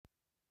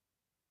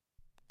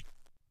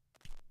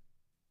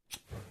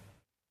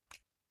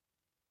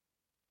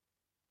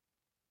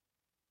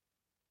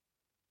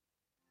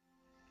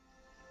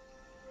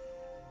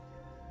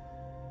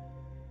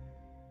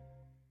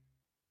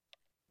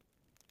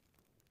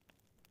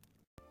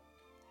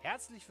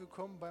Herzlich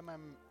willkommen bei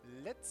meinem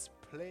Let's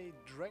Play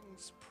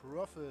Dragon's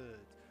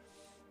Prophet.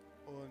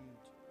 Und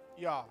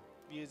ja,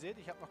 wie ihr seht,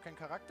 ich habe noch keinen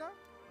Charakter.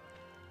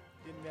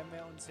 Den werden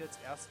wir uns jetzt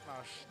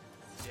erstmal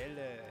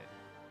stellen.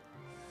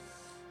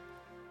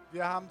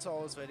 Wir haben zur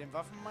Auswahl den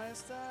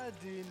Waffenmeister,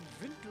 den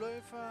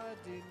Windläufer,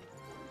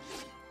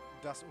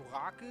 das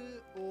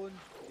Orakel und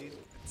den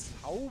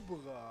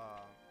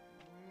Zauberer.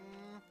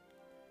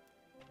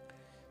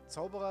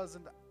 Zauberer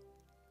sind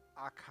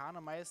arkane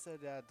Meister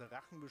der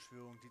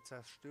Drachenbeschwörung, die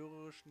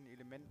zerstörerischen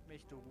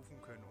Elementmächte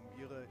rufen können, um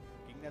ihre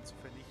Gegner zu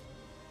vernichten.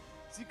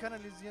 Sie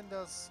kanalisieren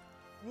das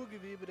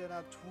Urgewebe der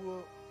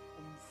Natur,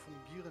 um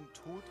fungierend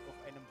Tod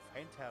auf einem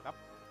Feind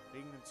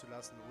herabregnen zu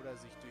lassen oder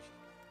sich durch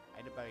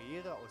eine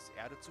Barriere aus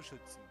Erde zu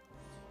schützen.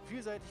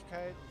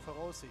 Vielseitigkeit und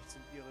Voraussicht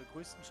sind ihre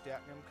größten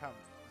Stärken im Kampf.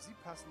 Sie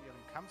passen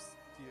ihren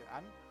Kampfstil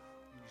an,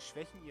 um die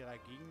Schwächen ihrer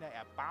Gegner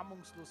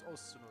erbarmungslos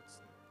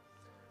auszunutzen.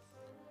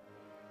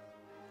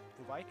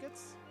 Wo war ich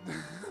jetzt?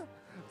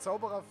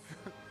 Zauberer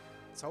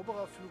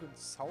führen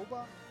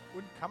Zauber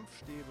und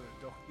Kampfstäbe,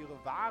 doch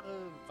ihre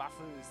wahre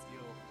Waffe ist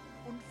ihre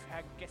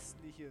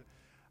unvergessliche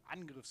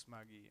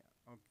Angriffsmagie.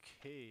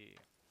 Okay.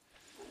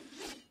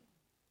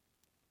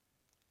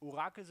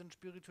 Orakel sind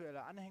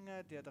spirituelle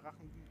Anhänger der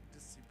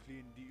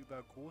Drachendisziplin, die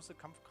über große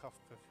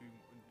Kampfkraft verfügen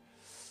und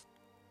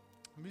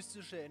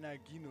mystische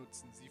Energie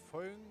nutzen. Sie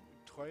folgen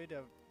treu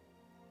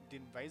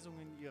den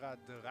Weisungen ihrer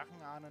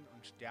Drachenahnen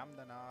und sterben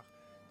danach,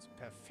 zur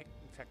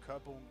perfekten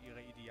Verkörperung ihrer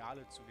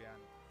Ideale zu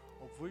werden.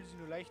 Obwohl sie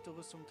nur leichte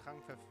Rüstung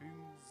tragen,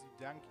 verfügen sie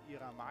dank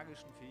ihrer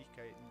magischen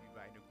Fähigkeiten über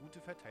eine gute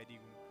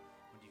Verteidigung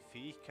und die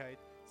Fähigkeit,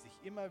 sich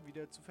immer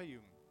wieder zu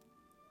verjüngen.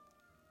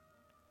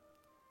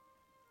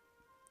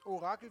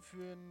 Orakel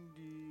führen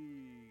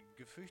die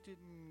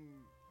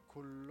gefürchteten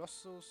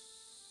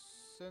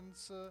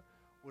Kolossussense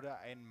oder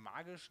einen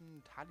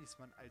magischen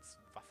Talisman als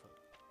Waffe.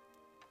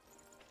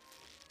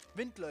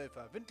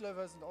 Windläufer.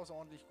 Windläufer sind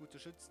außerordentlich gute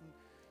Schützen,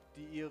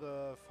 die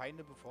ihre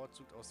Feinde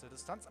bevorzugt aus der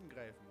Distanz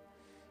angreifen.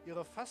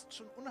 Ihre fast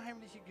schon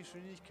unheimliche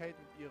Geschwindigkeit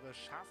und ihre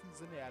scharfen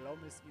Sinne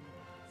erlauben es ihnen,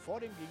 vor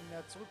dem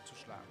Gegner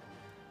zurückzuschlagen.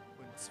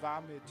 Und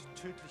zwar mit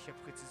tödlicher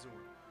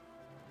Präzision.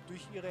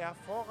 Durch ihre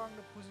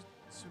hervorragende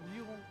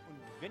Positionierung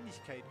und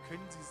Wendigkeit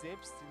können sie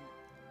selbst den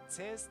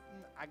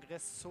zähesten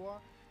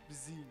Aggressor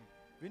besiegen.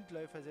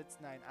 Windläufer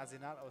setzen ein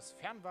Arsenal aus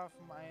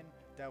Fernwaffen ein,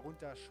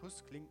 darunter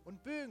Schussklingen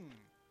und Bögen.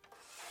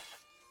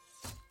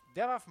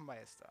 Der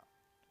Waffenmeister.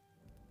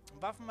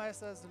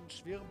 Waffenmeister sind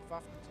schwere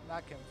bewaffnete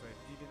Nahkämpfer,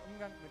 die den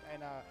Umgang mit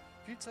einer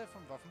Vielzahl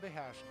von Waffen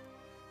beherrschen.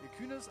 Ihr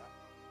kühnes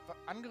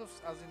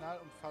Angriffsarsenal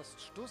umfasst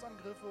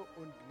Stoßangriffe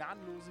und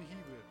gnadenlose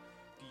Hiebe,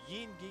 die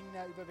jeden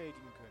Gegner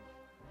überwältigen können.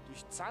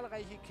 Durch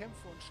zahlreiche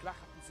Kämpfe und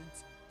Schlachten sind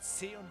sie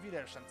zäh und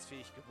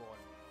widerstandsfähig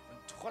geworden und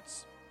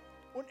trotz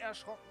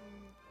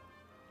unerschrocken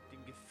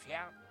den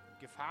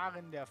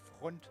Gefahren der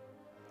Front.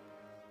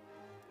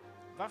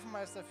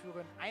 Waffenmeister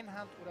führen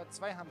Einhand- oder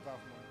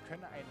Zweihandwaffen und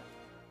können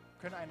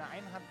eine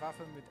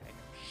Einhandwaffe mit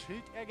einem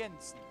Schild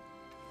ergänzen.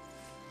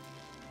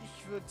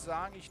 Ich würde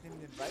sagen, ich nehme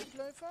den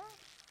Waldläufer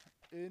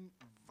in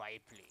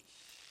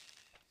weiblich.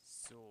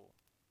 So.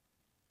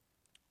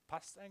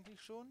 Passt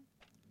eigentlich schon.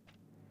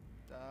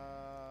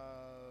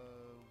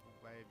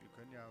 Wobei, wir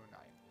können ja...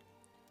 Nein.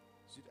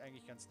 Sieht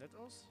eigentlich ganz nett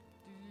aus,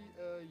 die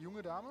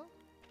junge Dame.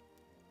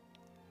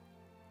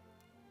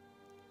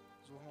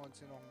 Suchen wir uns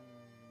hier noch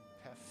einen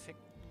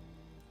perfekten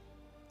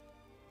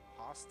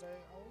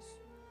Haarstyle aus.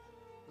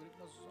 Würde ich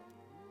mal so sagen.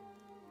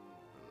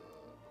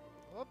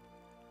 Hopp.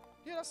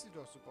 Hier, das sieht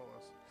doch super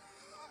aus.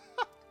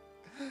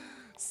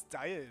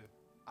 Style.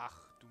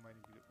 Ach, du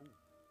meine Güte.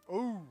 Oh.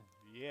 Oh,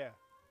 yeah.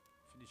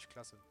 Finde ich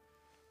klasse.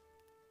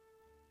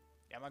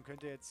 Ja, man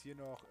könnte jetzt hier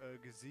noch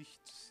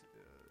Gesicht,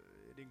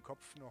 den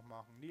Kopf noch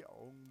machen. Die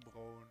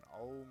Augenbrauen,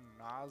 Augen,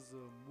 Nase,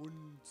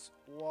 Mund,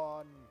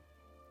 Ohren.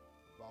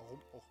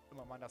 Warum auch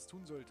immer man das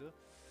tun sollte.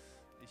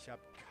 Ich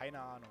habe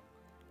keine Ahnung.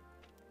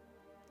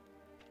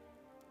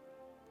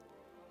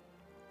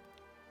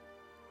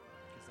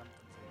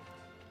 Gesamtansicht.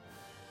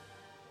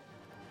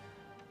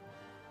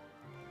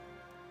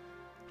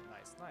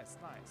 Nice, nice,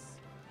 nice.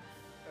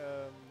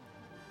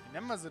 Wie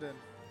nennen wir sie denn?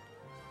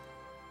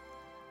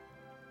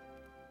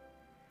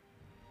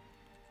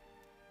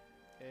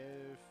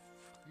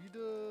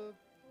 Elfriede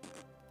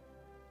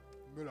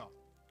Müller.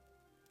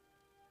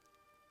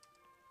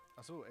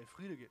 Achso,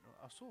 Elfriede geht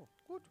nur. Achso,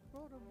 gut.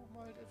 Ja, dann machen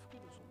wir halt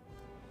Elfriede so.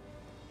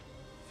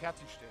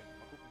 Fertigstellen.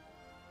 Mal gucken.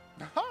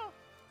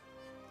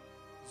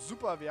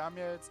 Super, wir haben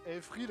ja jetzt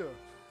Elfriede.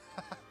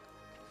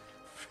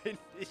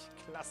 Finde ich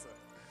klasse.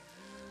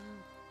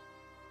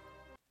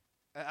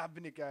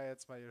 Bin ich ja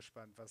jetzt mal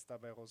gespannt, was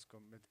dabei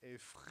rauskommt. Mit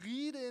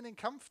Elfriede in den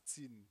Kampf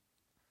ziehen.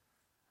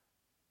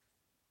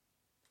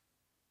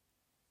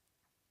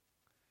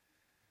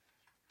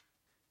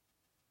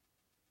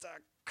 Da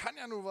kann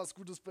ja nur was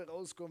Gutes bei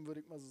rauskommen,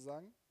 würde ich mal so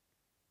sagen.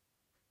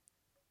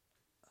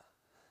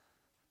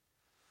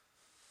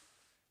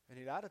 Wenn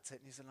die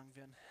Ladezeiten nicht so lang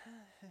wären.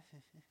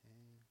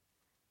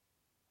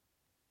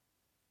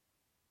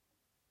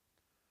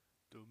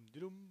 Dumm,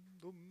 dumm,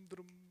 dumm,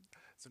 dumm.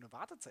 So eine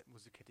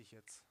Wartezeitmusik hätte ich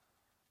jetzt.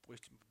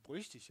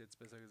 Bräuchte ich jetzt,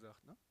 besser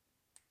gesagt, ne?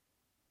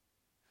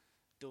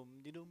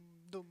 Dum di dum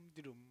dum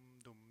di dum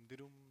dum di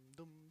dum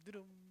dum di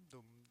dum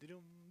dum di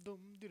dum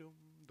dum di dum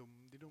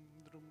dum di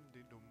dum dum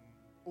di dum.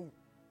 Oh,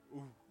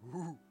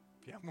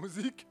 wir haben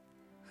Musik.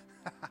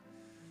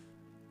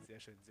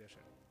 Sehr schön, sehr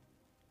schön.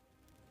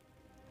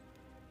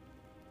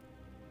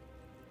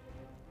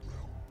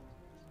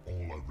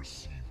 All I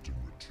received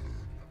in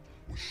return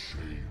was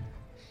shame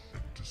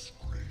and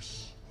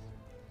disgrace.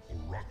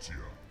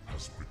 Horatia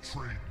has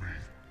betrayed me,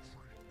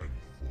 and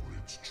for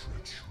its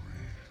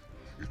treachery,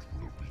 it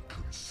will be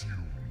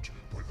consumed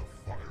by the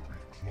fiery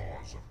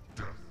claws of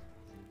death.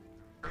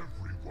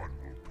 Everyone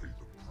will pay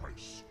the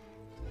price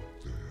for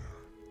their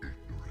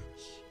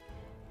ignorance.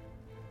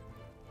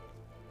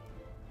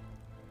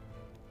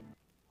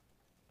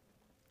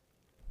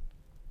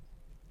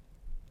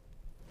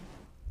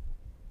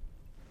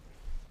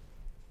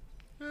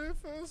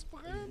 Hilfe, es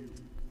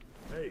brennt!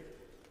 Hey,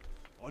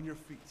 on your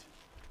feet.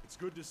 It's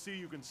good to see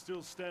you can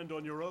still stand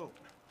on your own.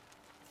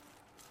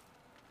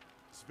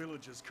 This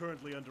village is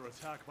currently under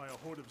attack by a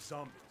horde of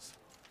zombies.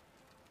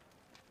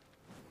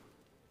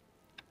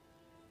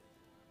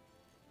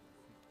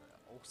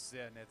 Auch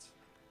sehr nett.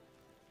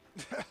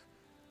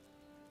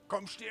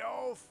 Komm, steh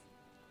auf!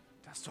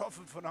 Das Dorf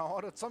wird von einer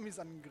Horde Zombies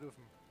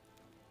angegriffen.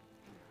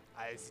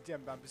 Ah, sieht ja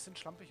ein bisschen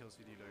schlampig aus,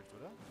 wie die läuft,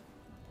 oder?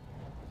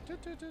 Oh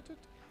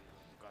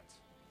Gott.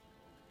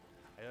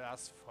 Also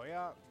das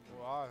Feuer,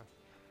 boah.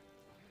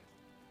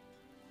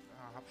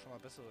 Ja, hab schon mal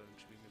bessere in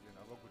Spielen gesehen,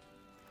 aber gut.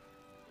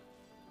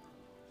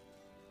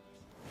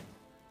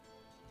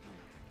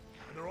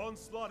 And their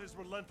onslaught is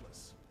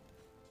relentless.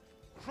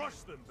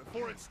 Crush them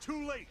before it's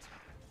too late!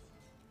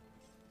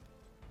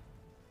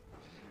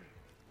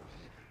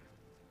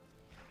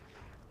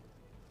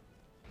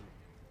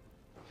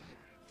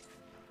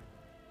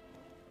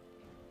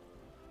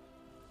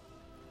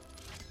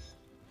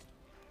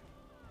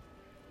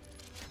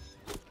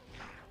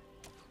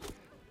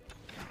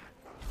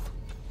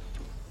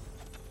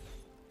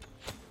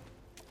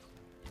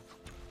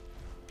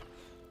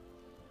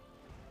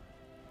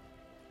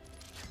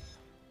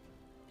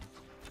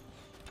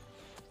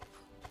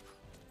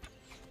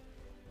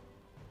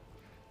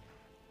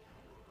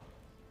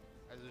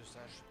 Also ist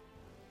das...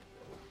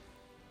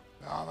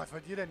 Ja, was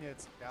wollt ihr denn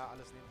jetzt? Ja,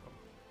 alles nehmen, komm.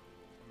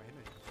 Komm mal hin.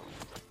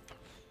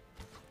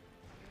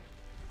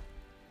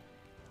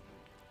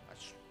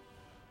 Alles nehmen.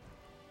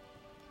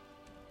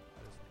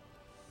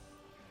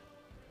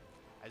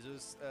 Also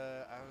es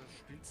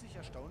spielt sich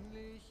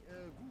erstaunlich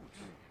gut.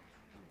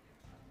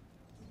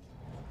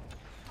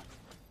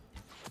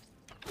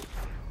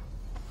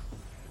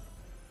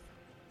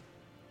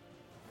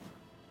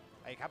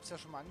 Ich hab's ja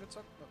schon mal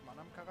angezockt mit einem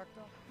anderen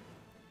Charakter.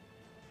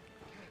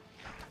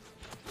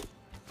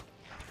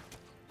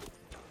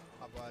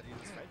 Aber die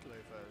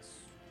Zeitläufer ist...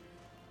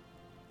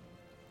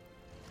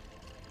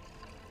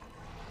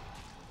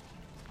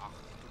 Ach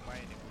du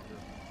meine Güte.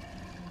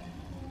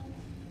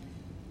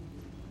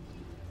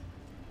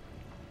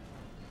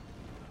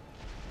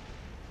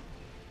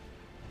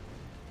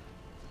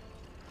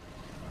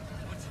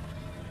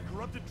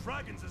 Corrupted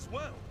dragons as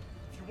well!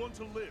 If you want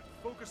to live,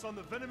 focus on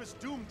the venomous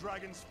doom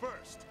dragons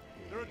first.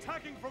 They're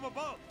attacking from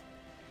above!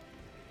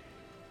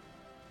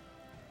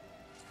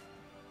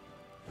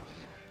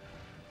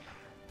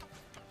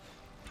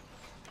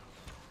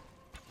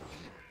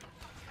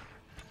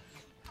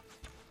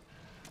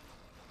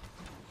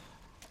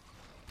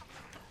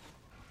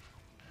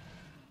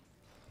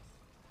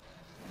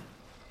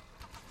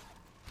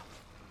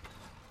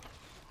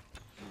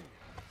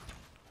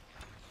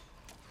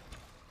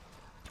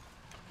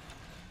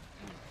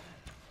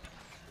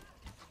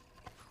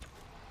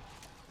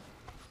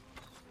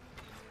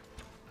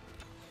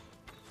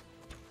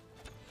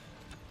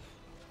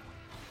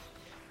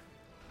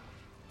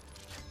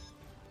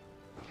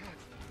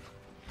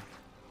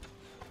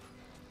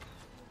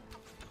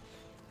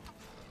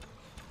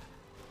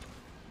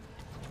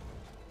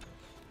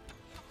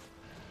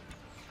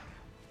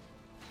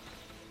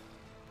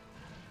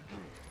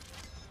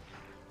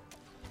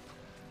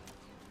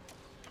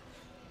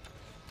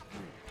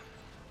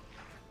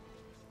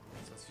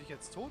 Ist das Viech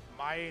jetzt tot?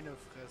 Meine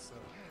Fresse.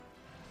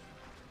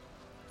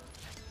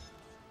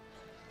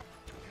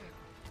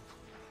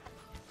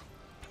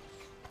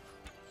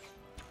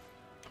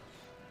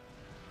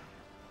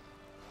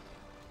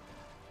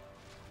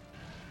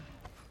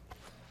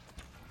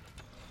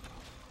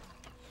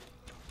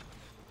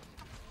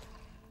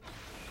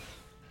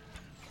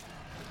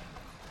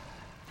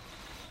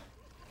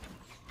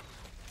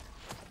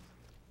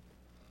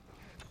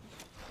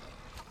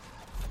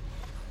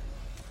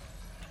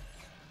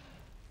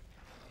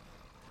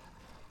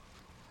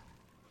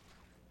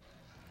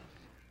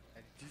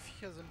 Die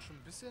Viecher sind schon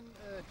ein bisschen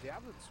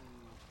derbe zu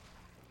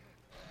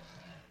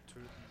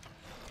töten.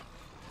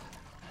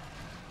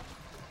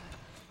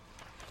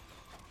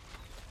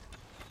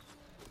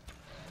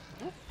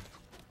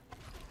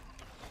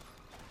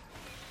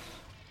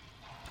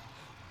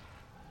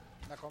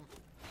 Na komm.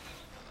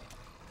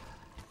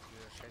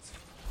 Der Scheiß.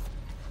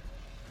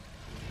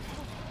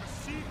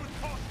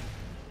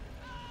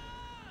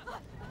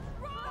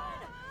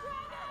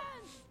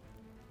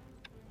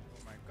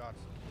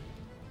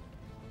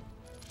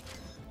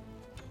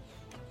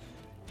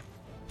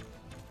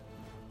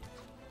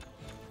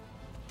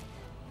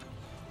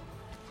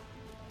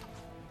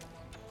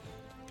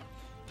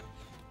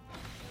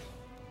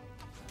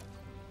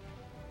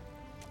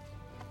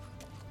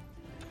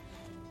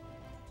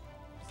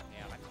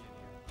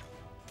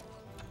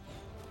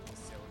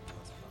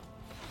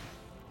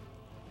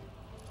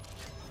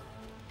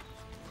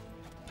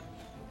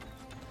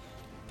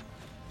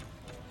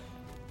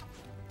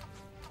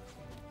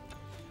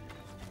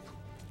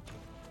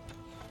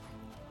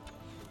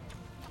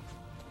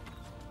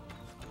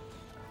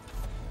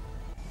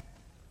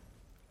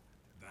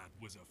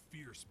 was a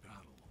fierce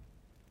battle.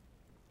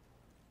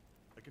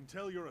 I can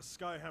tell you're a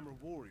Skyhammer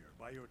warrior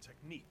by your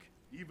technique,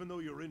 even though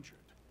you're injured.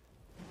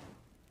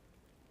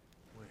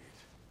 Wait,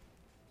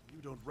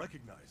 you don't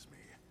recognize me.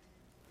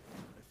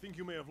 I think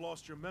you may have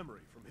lost your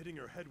memory from hitting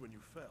your head when you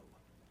fell.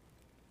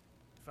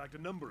 In fact,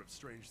 a number of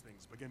strange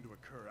things began to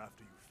occur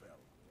after you fell.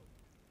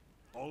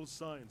 All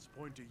signs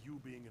point to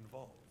you being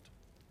involved.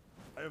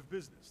 I have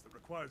business that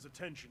requires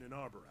attention in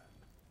Arboran.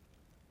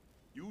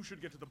 You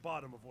should get to the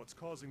bottom of what's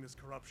causing this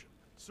corruption.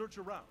 Search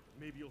around,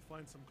 maybe you'll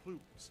find some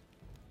clues.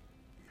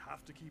 We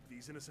have to keep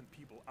these innocent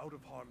people out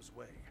of harm's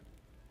way.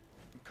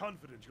 I'm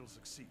confident you'll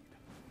succeed.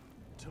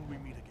 Until we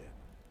meet again.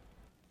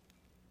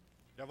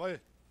 Jawohl.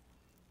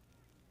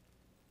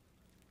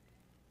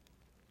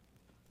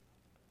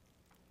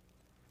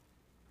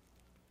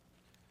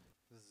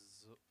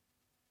 So.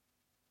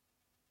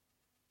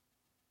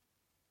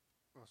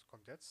 Was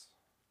kommt jetzt?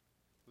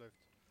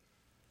 Läuft.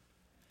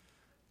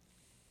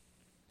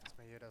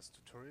 Erstmal hier das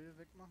Tutorial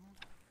wegmachen.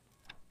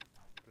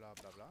 Bla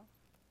bla bla.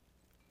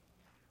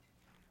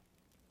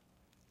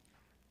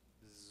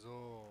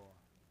 So.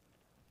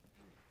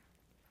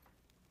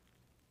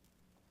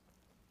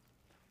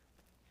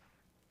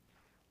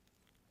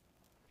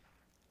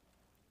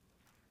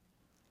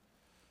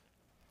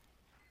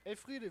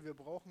 Elfriede, wir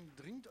brauchen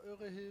dringend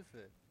eure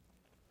Hilfe.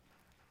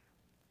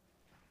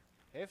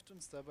 Helft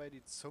uns dabei,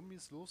 die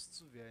Zombies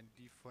loszuwerden,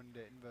 die von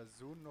der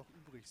Invasion noch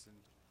übrig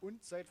sind.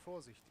 Und seid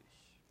vorsichtig.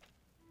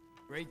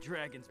 Great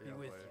dragons be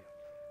with Jawohl. you.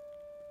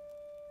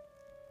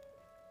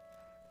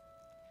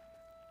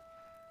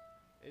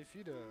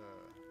 Elfriede.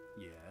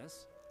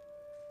 Yes?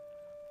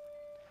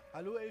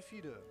 Hallo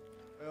Elfriede.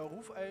 Euer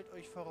Ruf eilt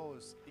euch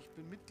voraus. Ich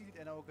bin Mitglied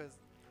einer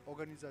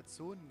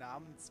Organisation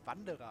namens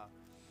Wanderer.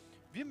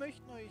 Wir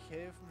möchten euch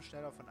helfen,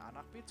 schneller von A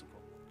nach B zu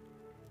kommen.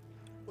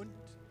 Und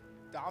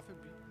dafür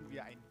bieten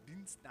wir einen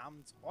Dienst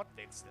namens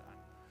Ortwechsel an.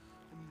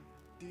 Um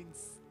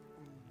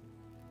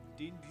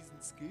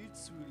diesen Skill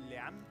zu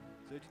lernen,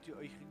 solltet ihr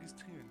euch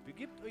registrieren.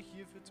 Begebt euch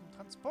hierfür zum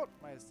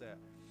Transportmeister.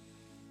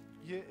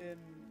 Hier in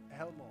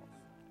Helmorth.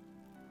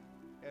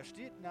 Er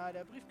steht nahe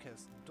der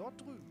Briefkästen. Dort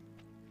drüben.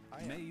 Ah,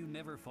 ja. May you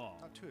never fall.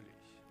 Natürlich.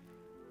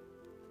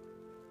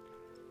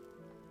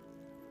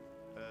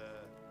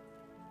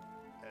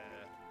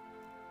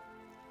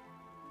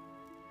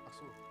 Ach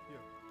so,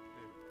 hier.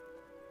 Nee.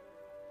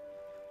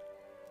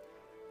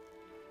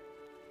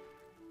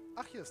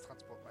 Ach, hier ist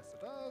Transportmeister.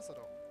 Da ist er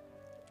doch.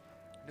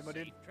 Nehmen wir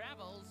den. Safe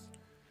travels.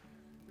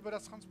 Über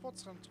das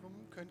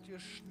Transportzentrum könnt ihr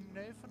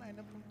schnell von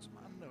einem Punkt zum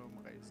anderen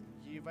reisen.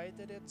 Je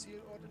weiter der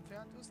Zielort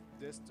entfernt ist,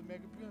 desto mehr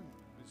Gebühren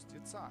müsst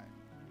ihr zahlen.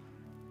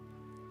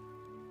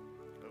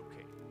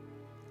 Okay.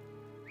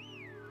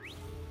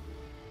 Bestätigen.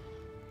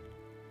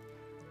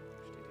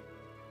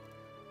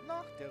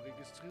 Nach der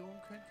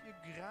Registrierung könnt ihr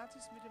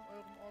gratis mit dem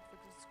eurem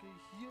Ortwechsel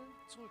hier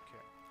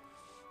zurückkehren.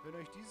 Wenn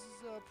euch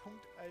dieser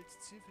Punkt als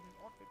Ziel für den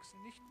Ortwechsel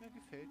nicht mehr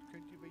gefällt,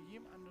 könnt ihr bei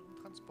jedem anderen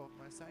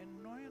Transportmeister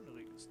einen neuen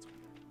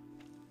registrieren.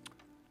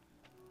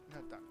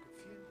 Na danke,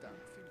 vielen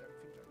Dank, vielen Dank,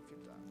 vielen Dank,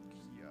 vielen Dank.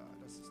 Ja,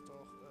 das ist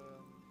doch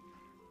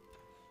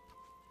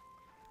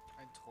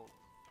ein Traum.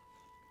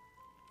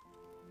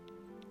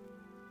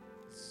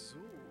 So,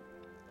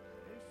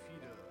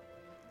 Elfriede.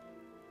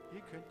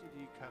 Hier könnt ihr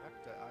die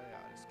Charakter... Ah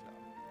ja, alles klar.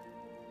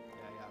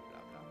 Ja, ja,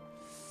 bla bla.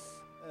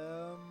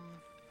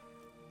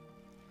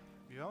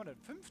 Wie haben wir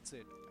denn?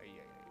 15.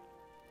 Eieiei.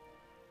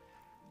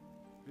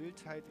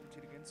 Wildheit,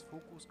 Intelligenz,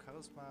 Fokus,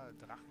 Charisma,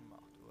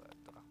 Drachenmacht. Oder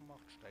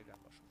Drachenmacht steigern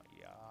wir schon mal.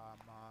 Ja,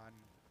 Mann.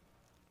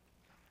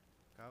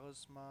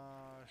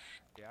 Charisma,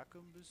 Stärke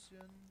ein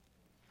bisschen.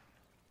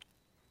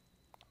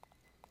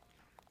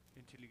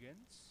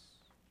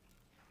 Intelligenz.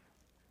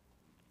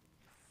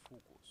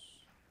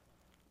 Fokus.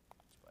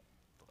 2,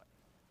 3.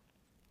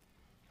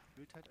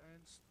 Wildheit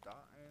 1,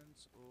 da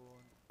 1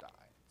 und da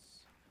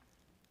 1.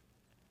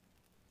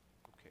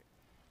 Okay.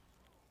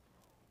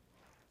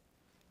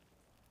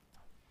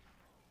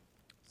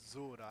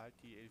 So, da hat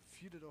die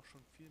Elfriede doch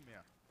schon viel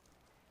mehr.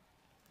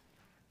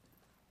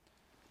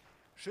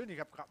 Schön, ich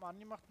habe gerade mal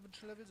angemacht und bin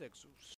schon Level 6.